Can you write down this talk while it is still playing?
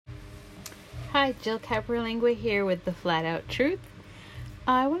Hi, Jill Caprolingua here with The Flat Out Truth.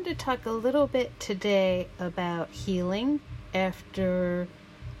 I wanted to talk a little bit today about healing after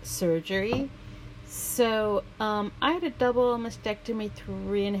surgery. I had a double mastectomy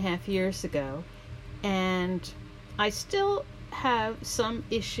 3.5 years ago, and I still have some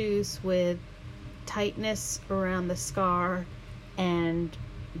issues with tightness around the scar and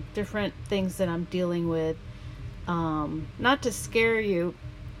different things that I'm dealing with. Not to scare you,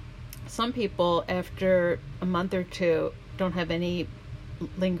 some people after a month or two don't have any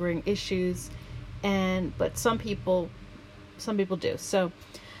lingering issues, but some people do. So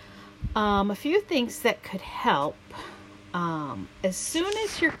a few things that could help. As soon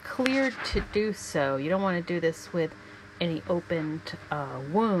as you're cleared to do so, you don't want to do this with any opened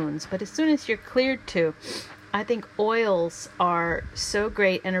wounds, but as soon as you're cleared to, I think oils are so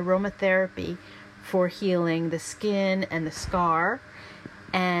great, and aromatherapy for healing the skin and the scar.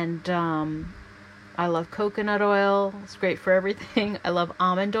 And I love coconut oil. It's great for everything. I love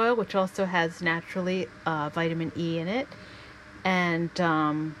almond oil, which also has naturally vitamin E in it. And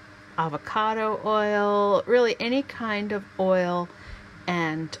avocado oil, really any kind of oil.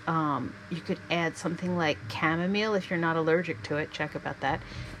 And you could add something like chamomile if you're not allergic to it. Check about that.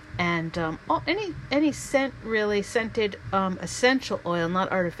 And any scent, really scented essential oil, not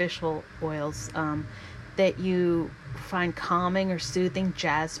artificial oils, that you find calming or soothing.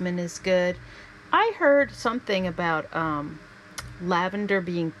 Jasmine is good. I heard something about lavender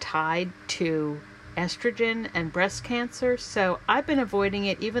being tied to estrogen and breast cancer, so I've been avoiding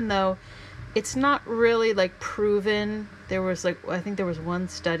it, even though it's not really proven. I think there was one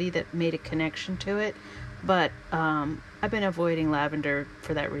study that made a connection to it, but I've been avoiding lavender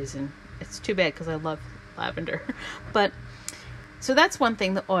for that reason. It's too bad because I love lavender. But so that's one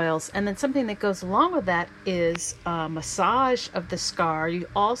thing, the oils. And then something that goes along with that is massage of the scar. You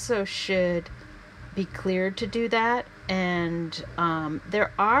also should be cleared to do that. And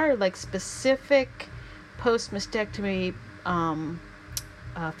there are specific post-mastectomy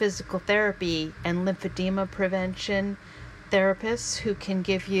physical therapy and lymphedema prevention therapists who can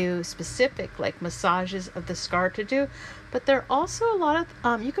give you specific massages of the scar to do. But there are also a lot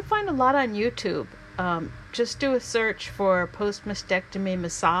of, you can find a lot on YouTube. Just do a search for post-mastectomy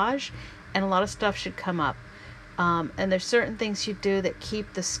massage, and a lot of stuff should come up. And there's certain things you do that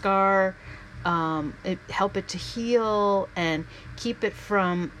keep the scar, help it to heal and keep it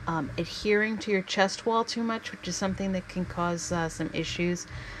from adhering to your chest wall too much, which is something that can cause some issues.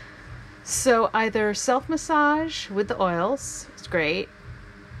 So either self-massage with the oils, it's great,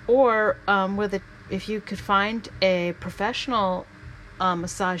 or if you could find a professional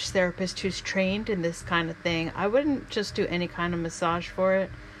massage therapist who's trained in this kind of thing. I wouldn't just do any kind of massage for it,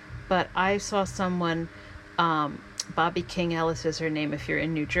 but I saw someone, Bobby King Ellis is her name if you're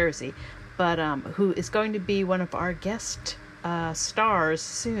in New Jersey, but who is going to be one of our guest stars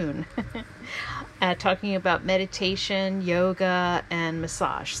soon, talking about meditation, yoga, and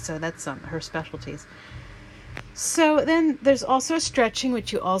massage. So that's her specialties. So then there's also stretching,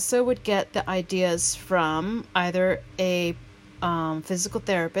 which you also would get the ideas from either a physical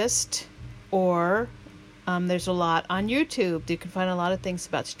therapist, or there's a lot on YouTube. You can find a lot of things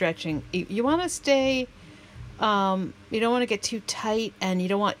about stretching. You want to stay, you don't want to get too tight, and you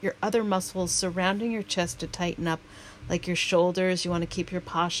don't want your other muscles surrounding your chest to tighten up, like your shoulders. You want to keep your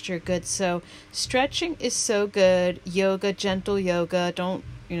posture good. So stretching is so good. Yoga, gentle yoga. Don't,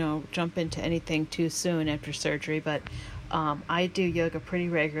 jump into anything too soon after surgery, but I do yoga pretty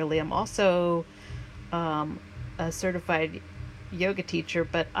regularly. I'm also a certified yoga teacher,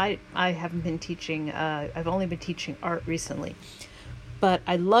 but I haven't been teaching. I've only been teaching art recently, but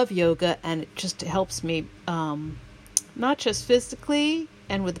I love yoga, and it just helps me not just physically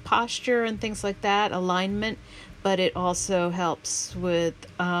and with the posture and things like that, alignment, but it also helps with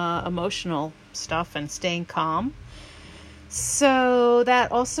emotional stuff and staying calm. So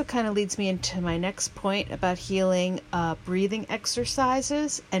that also kind of leads me into my next point about healing. Breathing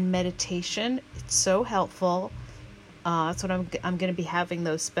exercises and meditation. It's so helpful. That's what I'm going to be having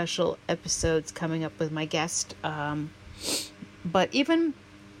those special episodes coming up with my guest. But even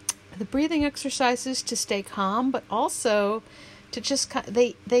the breathing exercises to stay calm, but also to just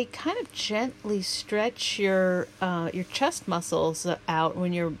they kind of gently stretch your chest muscles out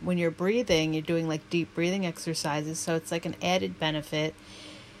when you're breathing. You're doing deep breathing exercises, so it's an added benefit.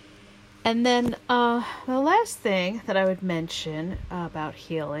 And then the last thing that I would mention about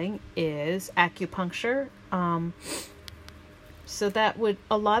healing is acupuncture. So that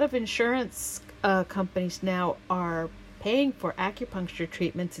a lot of insurance companies now are paying for acupuncture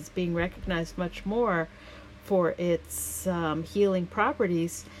treatments. It's being recognized much more for its healing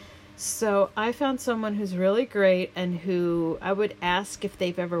properties. So I found someone who's really great and who I would ask if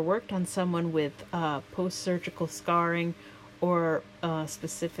they've ever worked on someone with post-surgical scarring, or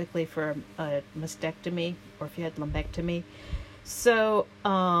specifically for a mastectomy, or if you had lumpectomy. So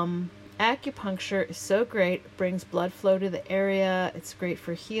acupuncture is so great. It brings blood flow to the area. It's great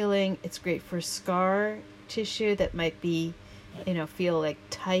for healing. It's great for scar tissue that might be, feel like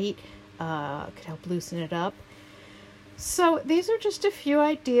tight. Could help loosen it up. So these are just a few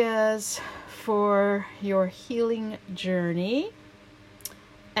ideas for your healing journey,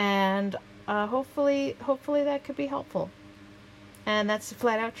 and hopefully that could be helpful. And that's the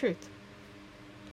flat out truth.